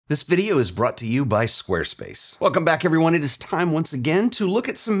This video is brought to you by Squarespace. Welcome back, everyone. It is time once again to look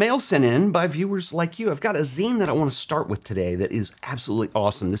at some mail sent in by viewers like you. I've got a zine that I want to start with today that is absolutely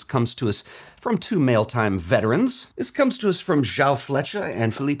awesome. This comes to us from two Mail Time veterans. This comes to us from João Flecha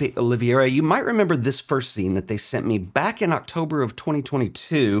and Felipe Oliveira. You might remember this first zine that they sent me back in October of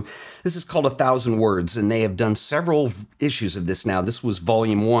 2022. This is called 1,000 Words, and they have done several issues of this now. This was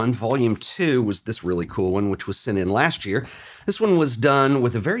volume 1. Volume 2 was this really cool one, which was sent in last year. This one was done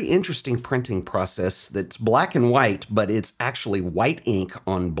with a very interesting printing process that's black and white, but it's actually white ink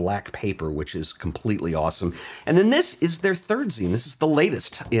on black paper, which is completely awesome. And then this is their third zine. This is the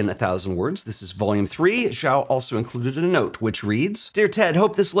latest in 1,000 Words. This is volume 3. João also included a note, which reads, "Dear Ted,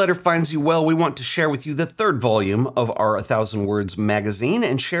 hope this letter finds you well. We want to share with you the third volume of our 1,000 Words magazine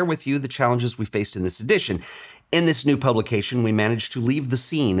and share with you the challenges we faced in this edition. In this new publication, we managed to leave the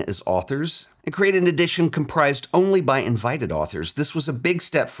scene as authors and create an edition comprised only by invited authors. This was a big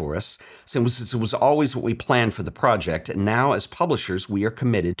step for us, since it was always what we planned for the project, and now as publishers, we are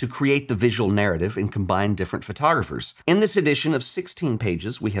committed to create the visual narrative and combine different photographers. In this edition of 16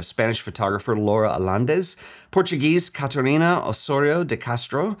 pages, we have Spanish photographer Laura Alandes, Portuguese Catarina Osorio de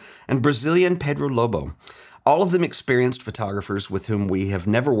Castro, and Brazilian Pedro Lobo. All of them experienced photographers with whom we have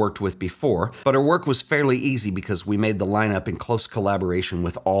never worked with before, but our work was fairly easy because we made the lineup in close collaboration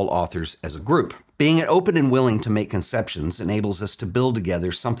with all authors as a group. Being open and willing to make conceptions enables us to build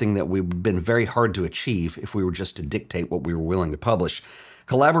together something that would have been very hard to achieve if we were just to dictate what we were willing to publish.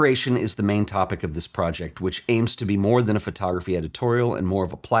 Collaboration is the main topic of this project, which aims to be more than a photography editorial and more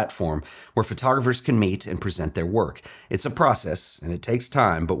of a platform where photographers can meet and present their work. It's a process, and it takes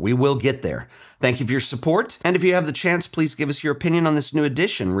time, but we will get there. Thank you for your support, and if you have the chance, please give us your opinion on this new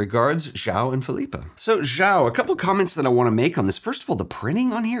edition. Regards, João and Felipe." So, João, a couple comments that I want to make on this. First of all, the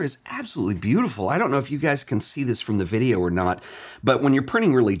printing on here is absolutely beautiful. I don't know if you guys can see this from the video or not, but when you're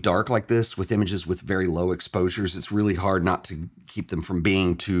printing really dark like this with images with very low exposures, it's really hard not to keep them from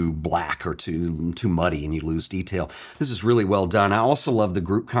being too black or too muddy and you lose detail. This is really well done. I also love the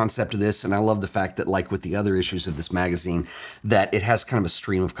group concept of this, and I love the fact that, like with the other issues of this magazine, that it has kind of a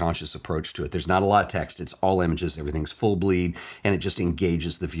stream of conscious approach to it. There's not a lot of text, it's all images, everything's full bleed, and it just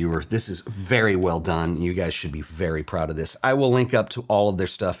engages the viewer. This is very well done. You guys should be very proud of this. I will link up to all of their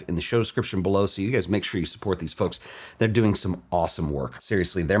stuff in the show description below, so you guys make sure you support these folks. They're doing some awesome work.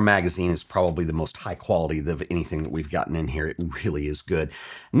 Seriously, their magazine is probably the most high quality of anything that we've gotten in here. It really is good.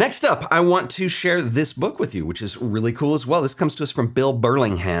 Next up, I want to share this book with you, which is really cool as well. This comes to us from Bill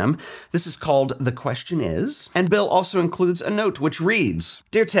Burlingham. This is called The Question Is, and Bill also includes a note which reads,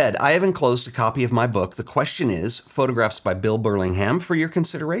 "Dear Ted, I have enclosed a copy of my book, The Question Is, photographs by Bill Burlingham, for your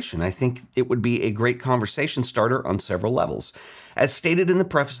consideration. I think it would be a great conversation starter on several levels. As stated in the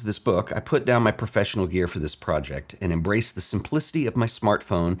preface of this book, I put down my professional gear for this project and embraced the simplicity of my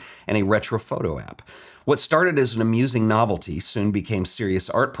smartphone and a retro photo app. What started as an amusing novelty soon became a serious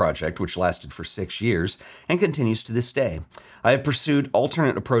art project, which lasted for 6 years and continues to this day. I have pursued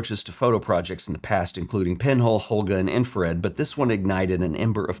alternate approaches to photo projects in the past, including pinhole, Holga, and infrared, but this one ignited an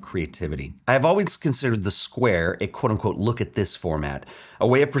ember of creativity. I have always considered the square a quote-unquote look-at-this format, a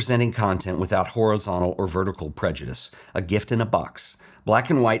way of presenting content without horizontal or vertical prejudice, a gift in a box. Black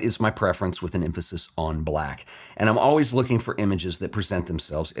and white is my preference with an emphasis on black, and I'm always looking for images that present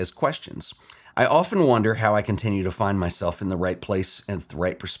themselves as questions. I often wonder how I continue to find myself in the right place and the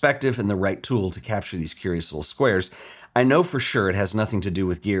right perspective and the right tool to capture these curious little squares. I know for sure it has nothing to do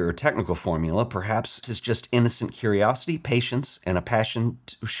with gear or technical formula. Perhaps it's just innocent curiosity, patience, and a passion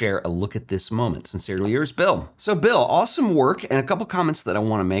to share a look at this moment. Sincerely yours, Bill." So Bill, awesome work, and a couple comments that I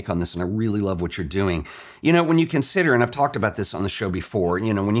want to make on this, and I really love what you're doing. You know, when you consider, and I've talked about this on the show before,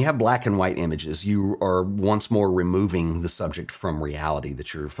 you know, when you have black and white images, you are once more removing the subject from reality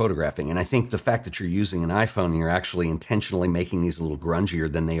that you're photographing. And I think the fact that you're using an iPhone and you're actually intentionally making these a little grungier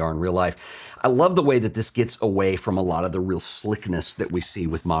than they are in real life, I love the way that this gets away from a lot of the real slickness that we see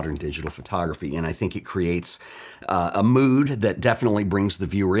with modern digital photography, and I think it creates a mood that definitely brings the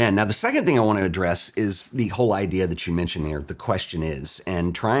viewer in. Now, the second thing I want to address is the whole idea that you mentioned here, the question is,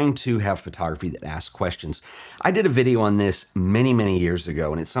 and trying to have photography that asks questions. I did a video on this many, many years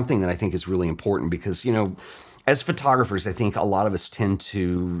ago, and it's something that I think is really important because, you know, as photographers, I think a lot of us tend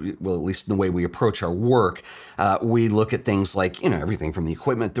to, well, at least in the way we approach our work, we look at things like, you know, everything from the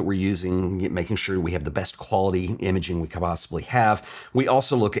equipment that we're using, making sure we have the best quality imaging we could possibly have. We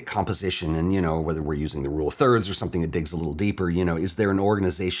also look at composition and, you know, whether we're using the rule of thirds or something that digs a little deeper, you know, is there an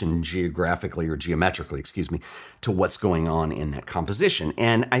organization geographically or geometrically, excuse me, to what's going on in that composition?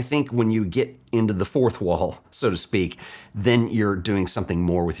 And I think when you get into the fourth wall, so to speak, then you're doing something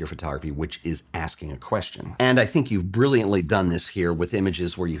more with your photography, which is asking a question. And I think you've brilliantly done this here with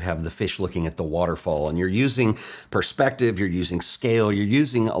images where you have the fish looking at the waterfall, and you're using perspective, you're using scale, you're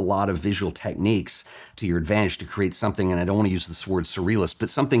using a lot of visual techniques to your advantage to create something, and I don't want to use this word surrealist, but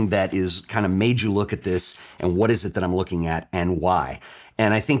something that is kind of made you look at this and what is it that I'm looking at and why.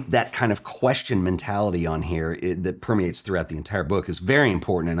 And I think that kind of question mentality on here that permeates throughout the entire book is very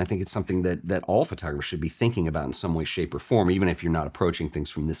important. And I think it's something that all photographers should be thinking about in some way, shape, or form, even if you're not approaching things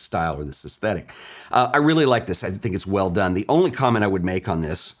from this style or this aesthetic. I really like this. I think it's well done. The only comment I would make on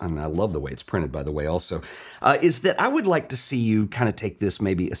this, and I love the way it's printed, by the way, also, is that I would like to see you kind of take this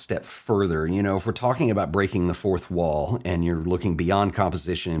maybe a step further. You know, if we're talking about breaking the fourth wall and you're looking beyond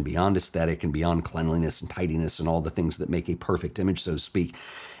composition and beyond aesthetic and beyond cleanliness and tidiness and all the things that make a perfect image, so to speak,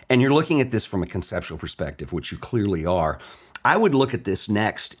 and you're looking at this from a conceptual perspective, which you clearly are, I would look at this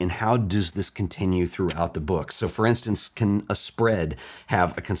next in how does this continue throughout the book. So for instance, can a spread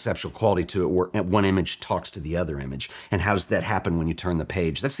have a conceptual quality to it where one image talks to the other image? And how does that happen when you turn the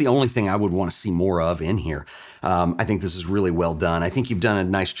page? That's the only thing I would want to see more of in here. I think this is really well done. I think you've done a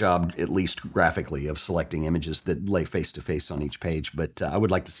nice job, at least graphically, of selecting images that lay face to face on each page, but I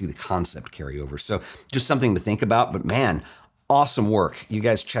would like to see the concept carry over. So just something to think about, but man, awesome work. You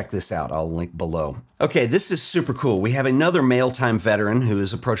guys check this out. I'll link below. Okay, this is super cool. We have another Mailtime veteran who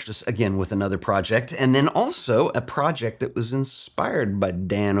has approached us again with another project, and then also a project that was inspired by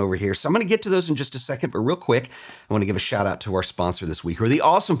Dan over here. So I'm going to get to those in just a second, but real quick, I want to give a shout out to our sponsor this week, who are the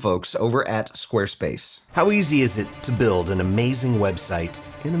awesome folks over at Squarespace. How easy is it to build an amazing website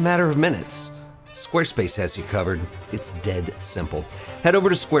in a matter of minutes? Squarespace has you covered. It's dead simple. Head over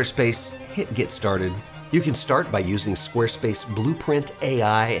to Squarespace, hit get started. You can start by using Squarespace Blueprint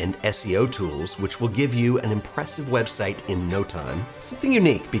AI and SEO tools, which will give you an impressive website in no time. Something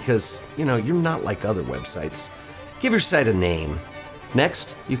unique because, you know, you're not like other websites. Give your site a name.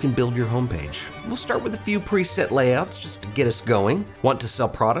 Next, you can build your homepage. We'll start with a few preset layouts just to get us going. Want to sell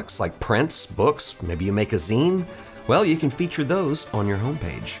products like prints, books, maybe you make a zine? Well, you can feature those on your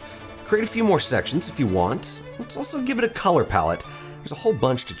homepage. Create a few more sections if you want. Let's also give it a color palette. There's a whole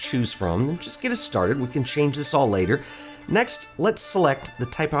bunch to choose from. Just get us started. We can change this all later. Next, let's select the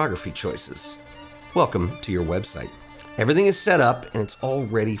typography choices. Welcome to your website. Everything is set up and it's all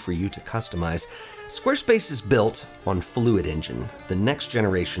ready for you to customize. Squarespace is built on Fluid Engine, the next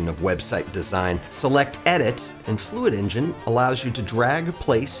generation of website design. Select Edit, and Fluid Engine allows you to drag,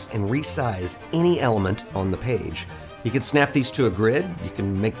 place, and resize any element on the page. You can snap these to a grid. You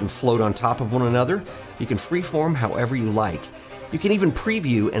can make them float on top of one another. You can freeform however you like. You can even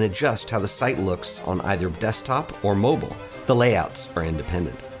preview and adjust how the site looks on either desktop or mobile. The layouts are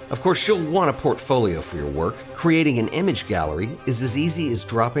independent. Of course, you'll want a portfolio for your work. Creating an image gallery is as easy as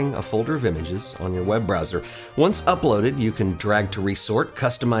dropping a folder of images on your web browser. Once uploaded, you can drag to resort,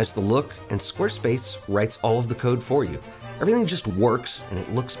 customize the look, and Squarespace writes all of the code for you. Everything just works and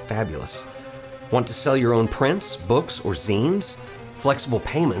it looks fabulous. Want to sell your own prints, books, or zines? Flexible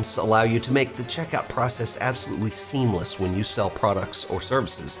payments allow you to make the checkout process absolutely seamless when you sell products or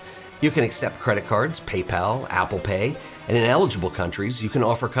services. You can accept credit cards, PayPal, Apple Pay, and in eligible countries, you can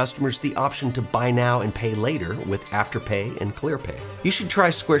offer customers the option to buy now and pay later with Afterpay and ClearPay. You should try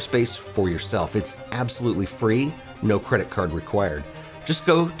Squarespace for yourself. It's absolutely free, no credit card required. Just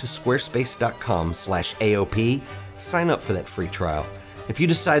go to squarespace.com/AOP, sign up for that free trial. If you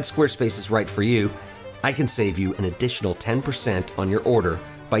decide Squarespace is right for you, I can save you an additional 10% on your order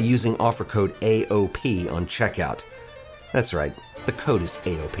by using offer code AOP on checkout. That's right, the code is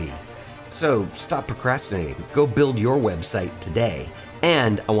AOP. So stop procrastinating, go build your website today.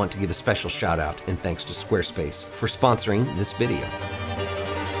 And I want to give a special shout out and thanks to Squarespace for sponsoring this video.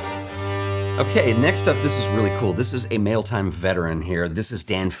 Okay, next up, this is really cool. This is a Mailtime veteran here. This is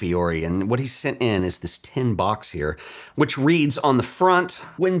Dan Fiore, and what he sent in is this tin box here, which reads on the front,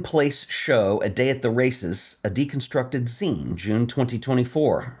 Win Place Show, A Day at the Races, a Deconstructed Zine, June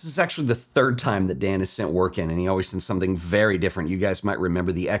 2024. This is actually the third time that Dan has sent work in, and he always sends something very different. You guys might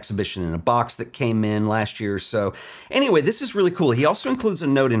remember the exhibition in a box that came in last year or so. Anyway, this is really cool. He also includes a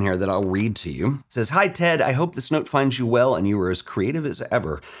note in here that I'll read to you. It says, Hi, Ted. I hope this note finds you well and you are as creative as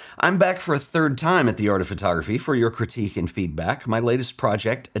ever. I'm back for a third time at the Art of Photography for your critique and feedback. My latest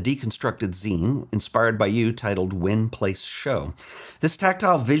project, a deconstructed zine, inspired by you, titled Win Place Show. This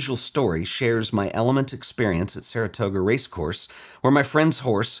tactile visual story shares my element experience at Saratoga Racecourse, where my friend's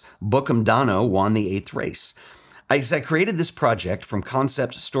horse, Bookham Dono, won the 8th race. As I created this project from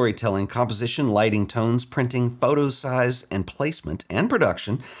concept, storytelling, composition, lighting, tones, printing, photo size, and placement, and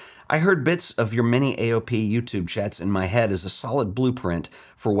production, I heard bits of your many AOP YouTube chats in my head as a solid blueprint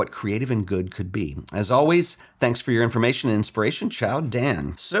for what creative and good could be. As always, thanks for your information and inspiration. Ciao,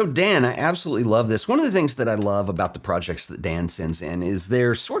 Dan. So Dan, I absolutely love this. One of the things that I love about the projects that Dan sends in is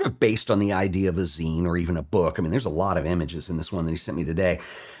they're sort of based on the idea of a zine or even a book. I mean, there's a lot of images in this one that he sent me today.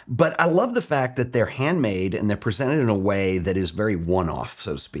 But I love the fact that they're handmade and they're presented in a way that is very one-off,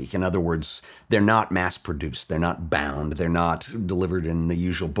 so to speak. In other words, they're not mass-produced, they're not bound, they're not delivered in the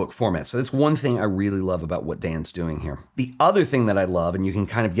usual book format. So that's one thing I really love about what Dan's doing here. The other thing that I love, and you can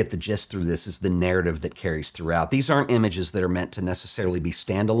kind of get the gist through this, is the narrative that carries throughout. These aren't images that are meant to necessarily be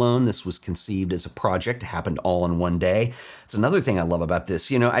standalone. This was conceived as a project, it happened all in one day. It's another thing I love about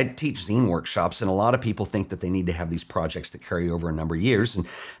this. You know, I teach zine workshops, and a lot of people think that they need to have these projects that carry over a number of years, and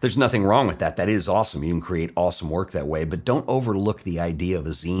there's nothing wrong with that. That is awesome. You can create awesome work that way, but don't overlook the idea of a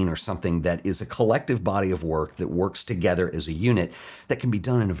zine or something that is a collective body of work that works together as a unit that can be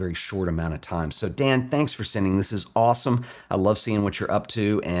done in a very short amount of time. So Dan, thanks for sending. This is awesome. I love seeing what you're up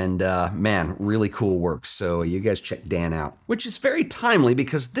to, and man, really cool work. So you guys check Dan out, which is very timely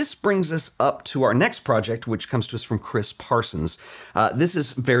because this brings us up to our next project, which comes to us from Chris Parsons. This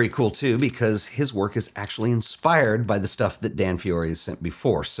is very cool too because his work is actually inspired by the stuff that Dan Fiore has sent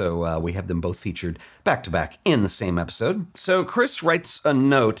before. So we have them both featured back to back in the same episode. So Chris writes a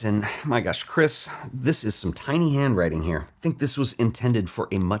note, and my gosh, Chris, this is some tiny handwriting here. I think this was intended for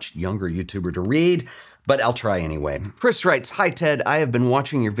a much younger YouTuber to read, but I'll try anyway. Chris writes, "Hi Ted, I have been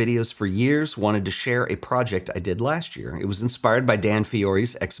watching your videos for years, wanted to share a project I did last year. It was inspired by Dan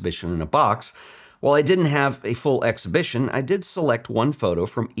Fiore's exhibition in a box. While I didn't have a full exhibition, I did select one photo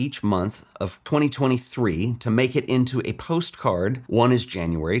from each month of 2023 to make it into a postcard. One is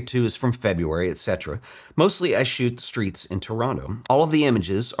January, two is from February, etc. Mostly I shoot the streets in Toronto. All of the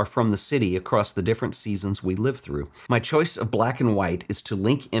images are from the city across the different seasons we live through. My choice of black and white is to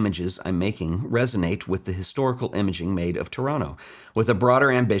link images I'm making resonate with the historical imaging made of Toronto, with a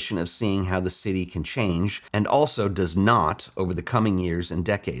broader ambition of seeing how the city can change and also does not over the coming years and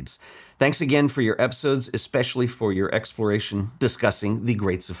decades. Thanks again for your episodes, especially for your exploration discussing the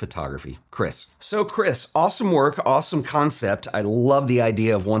greats of photography. Chris." So Chris, awesome work, awesome concept. I love the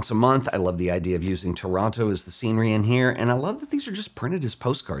idea of once a month. I love the idea of using Toronto as the scenery in here. And I love that these are just printed as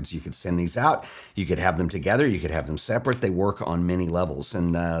postcards. You could send these out. You could have them together. You could have them separate. They work on many levels.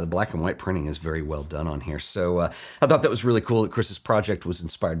 And the black and white printing is very well done on here. So I thought that was really cool that Chris's project was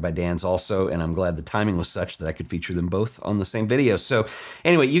inspired by Dan's also. And I'm glad the timing was such that I could feature them both on the same video. So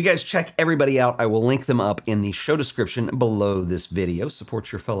anyway, you guys check everybody out. I will link them up in the show description below this video.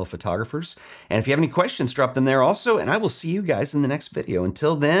 Support your fellow photographers. And if you have any questions, drop them there also, and I will see you guys in the next video.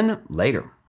 Until then, later.